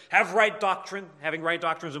faith of have right doctrine. Having right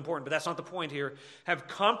doctrine is important, but that's not the point here. Have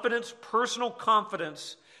confidence, personal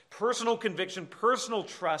conviction, personal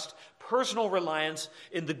trust, personal reliance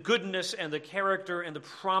in the goodness and the character and the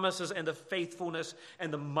promises and the faithfulness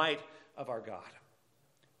and the might of our God.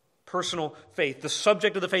 Personal faith. The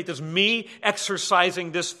subject of the faith is me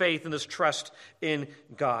exercising this faith and this trust in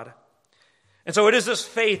God. And so it is this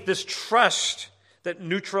faith, this trust, that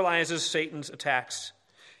neutralizes Satan's attacks.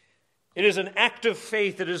 It is an act of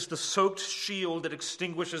faith that is the soaked shield that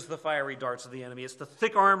extinguishes the fiery darts of the enemy. It's the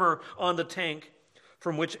thick armor on the tank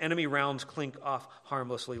from which enemy rounds clink off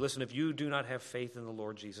harmlessly. Listen, if you do not have faith in the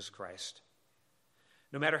Lord Jesus Christ,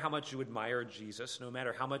 no matter how much you admire Jesus, no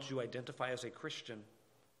matter how much you identify as a Christian,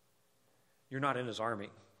 you're not in his army.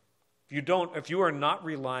 If you are not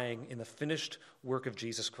relying in the finished work of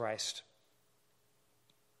Jesus Christ,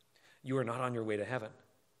 you are not on your way to heaven.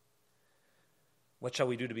 What shall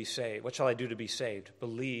we do to be saved? What shall I do to be saved?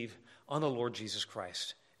 Believe on the Lord Jesus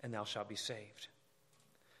Christ, and thou shalt be saved.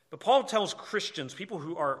 But Paul tells Christians, people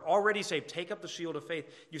who are already saved, take up the shield of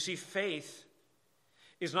faith. You see, faith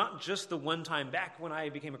is not just the one time. Back when I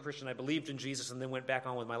became a Christian, I believed in Jesus and then went back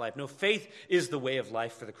on with my life. No, faith is the way of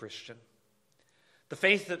life for the Christian. The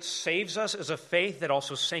faith that saves us is a faith that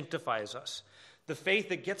also sanctifies us. The faith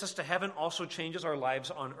that gets us to heaven also changes our lives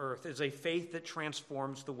on earth. It's a faith that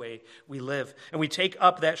transforms the way we live. And we take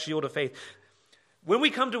up that shield of faith. When we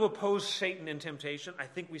come to oppose Satan in temptation, I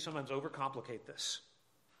think we sometimes overcomplicate this.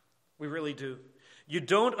 We really do. You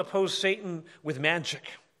don't oppose Satan with magic.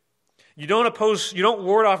 You don't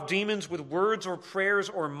ward off demons with words or prayers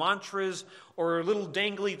or mantras or little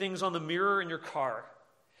dangly things on the mirror in your car.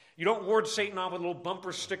 You don't ward Satan off with a little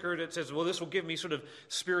bumper sticker that says, well, this will give me sort of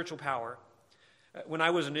spiritual power. When I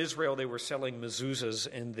was in Israel, they were selling mezuzahs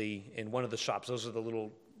in one of the shops. Those are the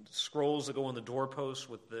little scrolls that go on the doorpost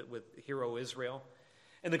with Hero Israel.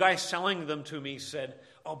 And the guy selling them to me said,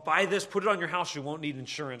 oh, buy this, put it on your house, you won't need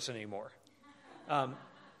insurance anymore. I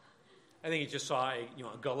think he just saw a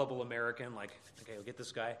gullible American, like, okay, I'll get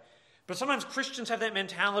this guy. But sometimes Christians have that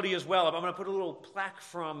mentality as well. I'm going to put a little plaque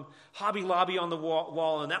from Hobby Lobby on the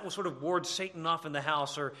wall, and that will sort of ward Satan off in the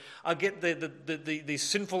house, or I'll get the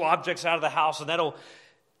sinful objects out of the house, and that'll...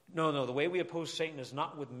 No, the way we oppose Satan is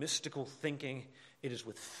not with mystical thinking. It is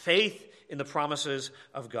with faith in the promises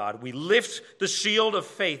of God. We lift the shield of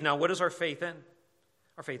faith. Now, what is our faith in?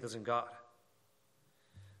 Our faith is in God.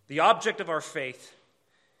 The object of our faith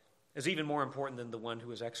is even more important than the one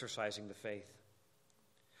who is exercising the faith.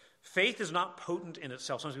 Faith is not potent in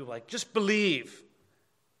itself. Some people are like, just believe.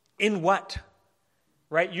 In what?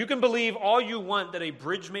 Right? You can believe all you want that a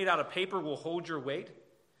bridge made out of paper will hold your weight,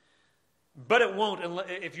 but it won't.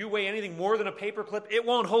 If you weigh anything more than a paper clip, it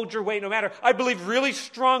won't hold your weight no matter. I believe really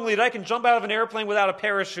strongly that I can jump out of an airplane without a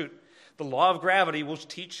parachute. The law of gravity will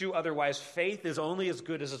teach you otherwise. Faith is only as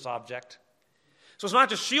good as its object. So it's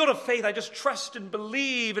not just shield of faith, I just trust and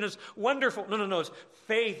believe and it's wonderful. No, it's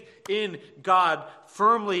faith in God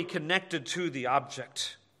firmly connected to the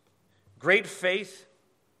object. Great faith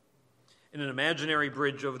in an imaginary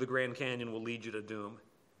bridge over the Grand Canyon will lead you to doom.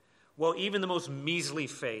 Well, even the most measly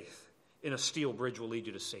faith in a steel bridge will lead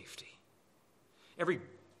you to safety.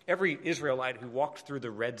 Every Israelite who walked through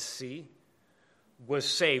the Red Sea was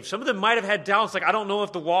saved. Some of them might have had doubts, like, I don't know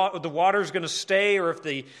if the water's going to stay or if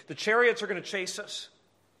the chariots are going to chase us.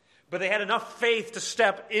 But they had enough faith to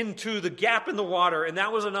step into the gap in the water, and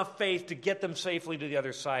that was enough faith to get them safely to the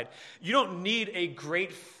other side. You don't need a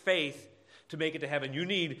great faith to make it to heaven. You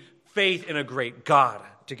need faith in a great God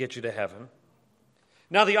to get you to heaven.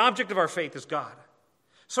 Now, the object of our faith is God.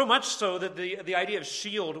 So much so that the idea of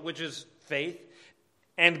shield, which is faith,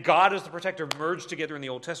 and God as the protector merged together in the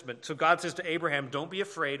Old Testament. So God says to Abraham, don't be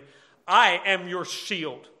afraid. I am your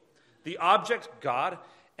shield. The object, God,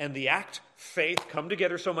 and the act, faith, come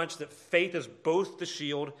together so much that faith is both the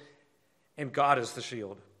shield and God is the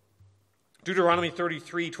shield. Deuteronomy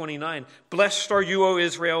 33:29. Blessed are you, O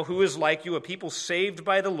Israel, who is like you, a people saved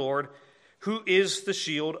by the Lord, who is the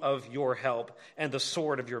shield of your help and the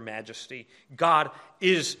sword of your majesty. God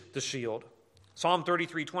is the shield. Psalm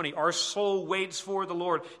 33:20, our soul waits for the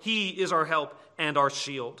Lord. He is our help and our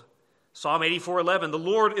shield. Psalm 84:11, the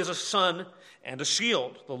Lord is a sun and a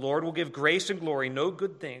shield. The Lord will give grace and glory. No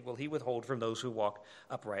good thing will he withhold from those who walk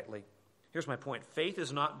uprightly. Here's my point. Faith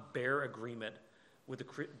is not bare agreement with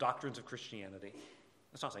the doctrines of Christianity.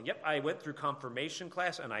 It's not saying, yep, I went through confirmation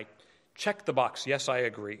class and I checked the box. Yes, I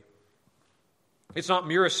agree. It's not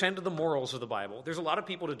mere assent to the morals of the Bible. There's a lot of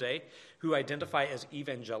people today who identify as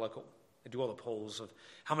evangelical. They do all the polls of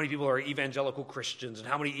how many people are evangelical Christians and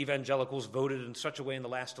how many evangelicals voted in such a way in the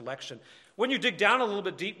last election. When you dig down a little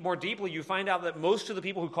bit more deeply, you find out that most of the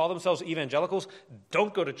people who call themselves evangelicals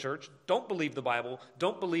don't go to church, don't believe the Bible,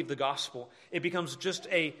 don't believe the gospel. It becomes just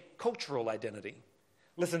a cultural identity.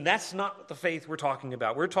 Listen, that's not the faith we're talking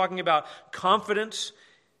about. We're talking about confidence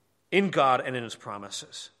in God and in his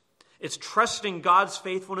promises. It's trusting God's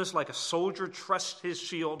faithfulness like a soldier trusts his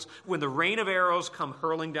shields when the rain of arrows come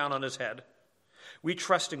hurling down on his head. We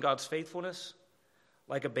trust in God's faithfulness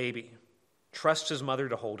like a baby trusts his mother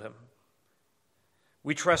to hold him.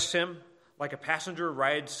 We trust him like a passenger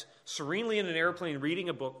rides serenely in an airplane reading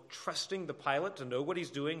a book, trusting the pilot to know what he's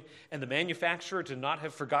doing and the manufacturer to not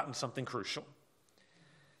have forgotten something crucial.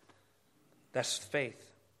 That's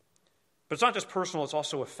faith. But it's not just personal, it's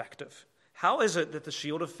also effective. How is it that the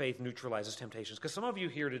shield of faith neutralizes temptations? Because some of you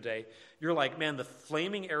here today, you're like, man, the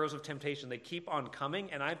flaming arrows of temptation, they keep on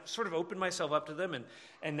coming, and I've sort of opened myself up to them,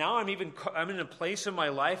 and now I'm in a place in my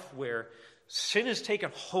life where sin has taken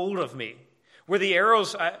hold of me, where the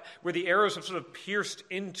arrows have sort of pierced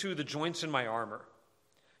into the joints in my armor.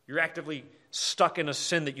 You're actively stuck in a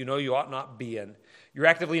sin that you know you ought not be in.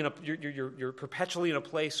 You're perpetually in a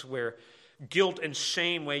place where guilt and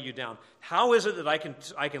shame weigh you down. How is it that I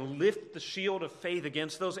can lift the shield of faith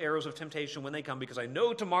against those arrows of temptation when they come? Because I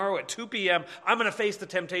know tomorrow at 2 p.m. I'm going to face the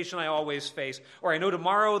temptation I always face. Or I know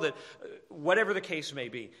tomorrow that whatever the case may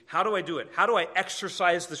be. How do I do it? How do I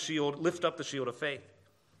exercise the shield, lift up the shield of faith?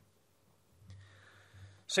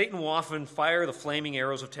 Satan will often fire the flaming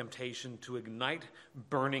arrows of temptation to ignite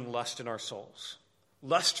burning lust in our souls.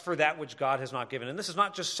 lust for that which God has not given. And this is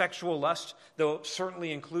not just sexual lust, though it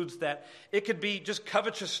certainly includes that. It could be just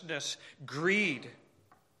covetousness, greed.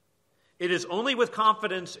 It is only with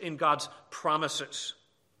confidence in God's promises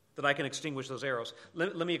that I can extinguish those arrows.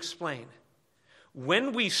 Let me explain.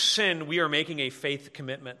 When we sin, we are making a faith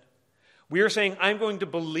commitment. We are saying, I'm going to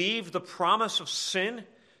believe the promise of sin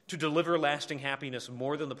to deliver lasting happiness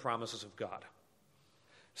more than the promises of God.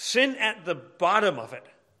 Sin at the bottom of it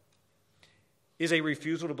is a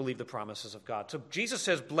refusal to believe the promises of God. So Jesus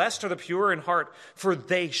says, blessed are the pure in heart, for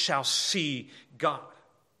they shall see God.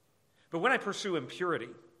 But when I pursue impurity,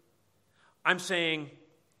 I'm saying,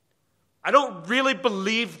 I don't really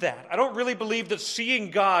believe that. I don't really believe that seeing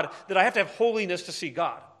God, that I have to have holiness to see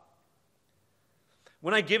God.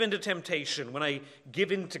 When I give into temptation, when I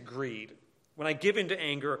give into greed, when I give into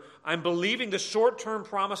anger, I'm believing the short-term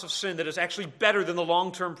promise of sin that is actually better than the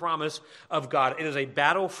long-term promise of God. It is a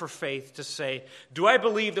battle for faith to say, do I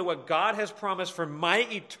believe that what God has promised for my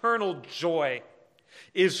eternal joy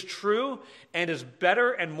is true and is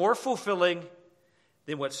better and more fulfilling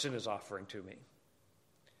than what sin is offering to me?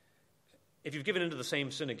 If you've given into the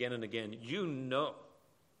same sin again and again, you know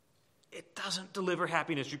it doesn't deliver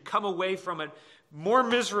happiness. You come away from it more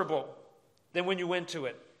miserable than when you went to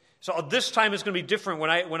it. So this time is going to be different.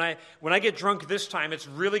 When I get drunk this time, it's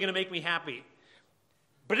really going to make me happy.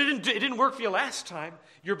 But it didn't work for you last time.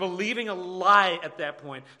 You're believing a lie at that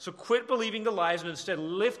point. So quit believing the lies and instead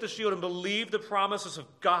lift the shield and believe the promises of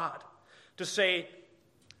God. To say,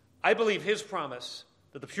 I believe his promise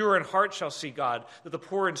that the pure in heart shall see God, that the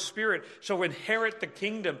poor in spirit shall inherit the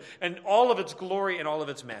kingdom and all of its glory and all of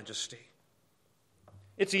its majesty.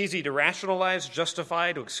 It's easy to rationalize,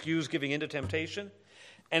 justify, to excuse giving into temptation.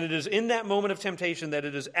 And it is in that moment of temptation that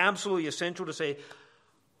it is absolutely essential to say,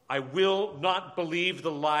 I will not believe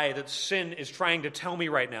the lie that sin is trying to tell me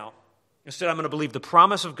right now. Instead, I'm going to believe the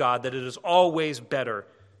promise of God that it is always better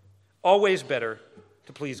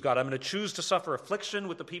to please God. I'm going to choose to suffer affliction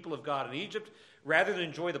with the people of God in Egypt rather than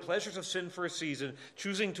enjoy the pleasures of sin for a season,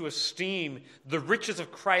 choosing to esteem the riches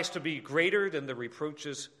of Christ to be greater than the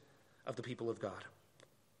reproaches of the people of God.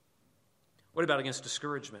 What about against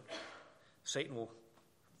discouragement? Satan will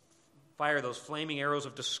fire those flaming arrows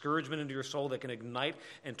of discouragement into your soul that can ignite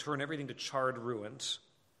and turn everything to charred ruins.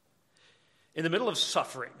 In the middle of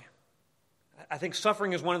suffering, I think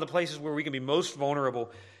suffering is one of the places where we can be most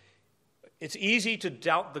vulnerable. It's easy to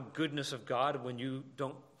doubt the goodness of God when you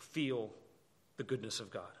don't feel the goodness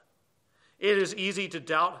of God. It is easy to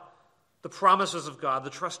doubt the promises of God, the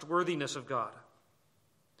trustworthiness of God.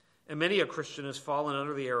 And many a Christian has fallen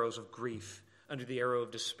under the arrows of grief, under the arrow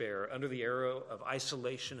of despair, under the arrow of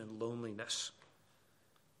isolation and loneliness.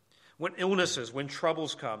 When illnesses, when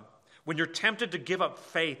troubles come, when you're tempted to give up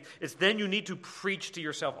faith, it's then you need to preach to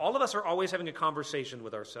yourself. All of us are always having a conversation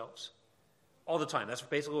with ourselves. All the time. That's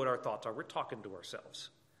basically what our thoughts are. We're talking to ourselves.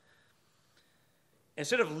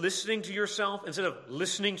 Instead of listening to yourself, instead of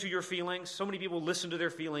listening to your feelings, so many people listen to their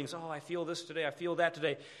feelings. Oh, I feel this today. I feel that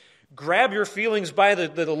today. Grab your feelings by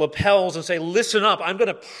the lapels and say, listen up. I'm going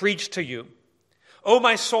to preach to you. Oh,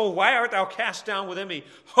 my soul, why art thou cast down within me?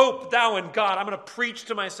 Hope thou in God. I'm going to preach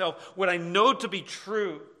to myself what I know to be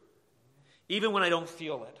true, even when I don't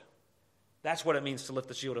feel it. That's what it means to lift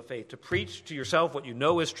the shield of faith, to preach to yourself what you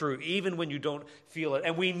know is true, even when you don't feel it.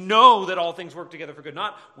 And we know that all things work together for good.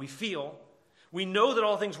 Not we feel. We know that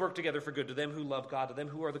all things work together for good to them who love God, to them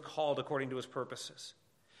who are the called according to his purposes.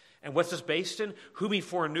 And what's this based in? Whom he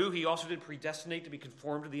foreknew, he also did predestinate to be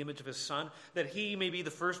conformed to the image of his Son, that he may be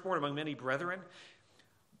the firstborn among many brethren.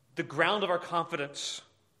 The ground of our confidence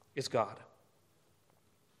is God.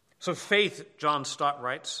 So faith, John Stott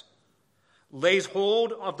writes, lays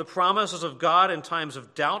hold of the promises of God in times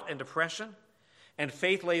of doubt and depression, and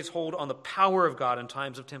faith lays hold on the power of God in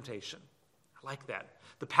times of temptation. I like that.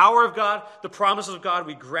 The power of God, the promises of God,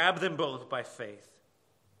 we grab them both by faith.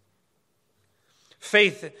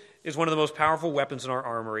 Faith is one of the most powerful weapons in our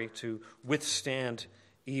armory to withstand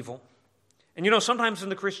evil. And you know, sometimes in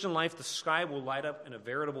the Christian life, the sky will light up in a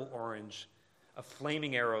veritable orange of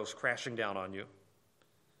flaming arrows crashing down on you.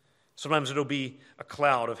 Sometimes it'll be a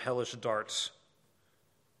cloud of hellish darts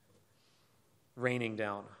raining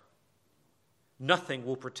down. Nothing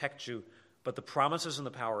will protect you but the promises and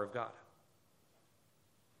the power of God.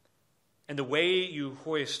 And the way you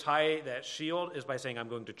hoist high that shield is by saying, I'm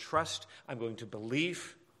going to trust, I'm going to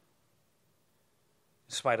believe,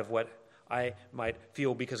 in spite of what I might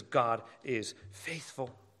feel, because God is faithful.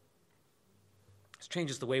 This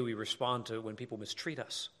changes the way we respond to when people mistreat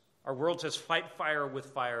us. Our world says fight fire with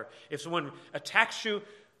fire. If someone attacks you,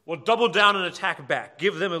 well, double down and attack back.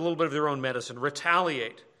 Give them a little bit of their own medicine.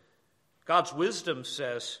 Retaliate. God's wisdom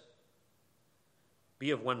says,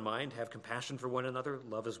 be of one mind, have compassion for one another,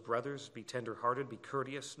 love as brothers, be tender-hearted, be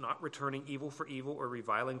courteous, not returning evil for evil or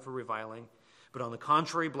reviling for reviling, but on the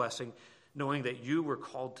contrary blessing, knowing that you were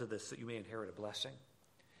called to this, that you may inherit a blessing.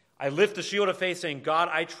 I lift the shield of faith saying, God,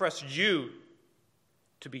 I trust you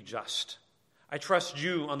to be just. I trust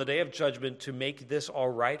you on the day of judgment to make this all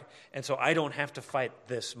right, and so I don't have to fight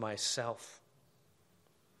this myself.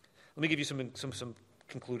 Let me give you some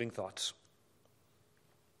concluding thoughts.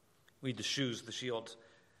 We need the shoes, the shields.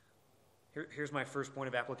 Here's my first point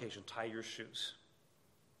of application. Tie your shoes.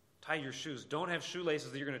 Tie your shoes. Don't have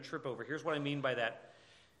shoelaces that you're going to trip over. Here's what I mean by that.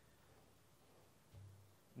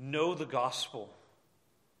 Know the gospel.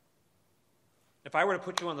 If I were to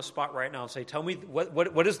put you on the spot right now and say, tell me,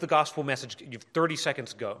 what is the gospel message? You have 30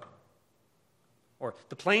 seconds, go. Or,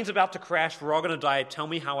 the plane's about to crash, we're all going to die, tell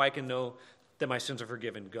me how I can know that my sins are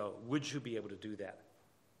forgiven, go. Would you be able to do that?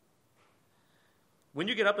 When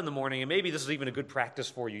you get up in the morning, and maybe this is even a good practice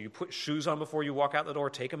for you, you put shoes on before you walk out the door,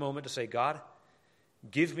 take a moment to say, God,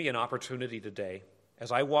 give me an opportunity today, as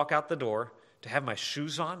I walk out the door, to have my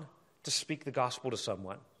shoes on, to speak the gospel to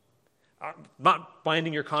someone. I'm not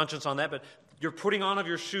binding your conscience on that, but you're putting on of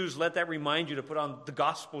your shoes, let that remind you to put on the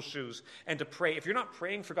gospel shoes and to pray. If you're not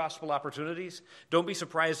praying for gospel opportunities, don't be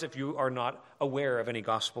surprised if you are not aware of any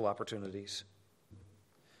gospel opportunities.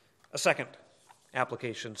 A second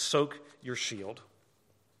application, soak your shield.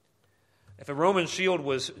 If a Roman shield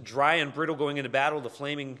was dry and brittle going into battle, the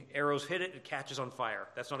flaming arrows hit it, it catches on fire.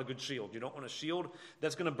 That's not a good shield. You don't want a shield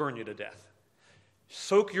that's going to burn you to death.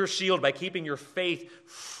 Soak your shield by keeping your faith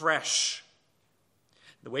fresh.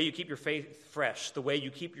 The way you keep your faith fresh, the way you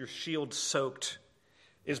keep your shield soaked,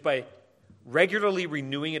 is by regularly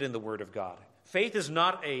renewing it in the Word of God. Faith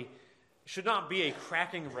should not be a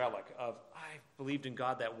cracking relic of, I believed in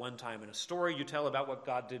God that one time, and a story you tell about what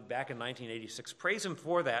God did back in 1986. Praise Him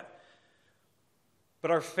for that. But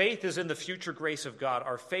our faith is in the future grace of God.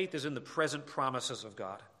 Our faith is in the present promises of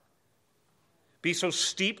God. Be so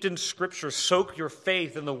steeped in Scripture, soak your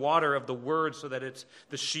faith in the water of the Word so that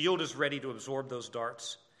the shield is ready to absorb those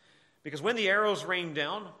darts. Because when the arrows rain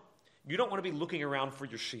down, you don't want to be looking around for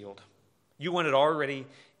your shield. You want it already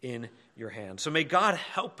in your hand. So may God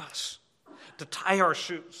help us to tie our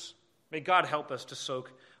shoes. May God help us to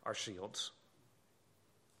soak our shields.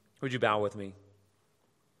 Would you bow with me?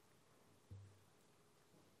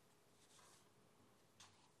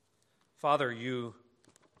 Father, you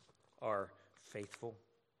are faithful.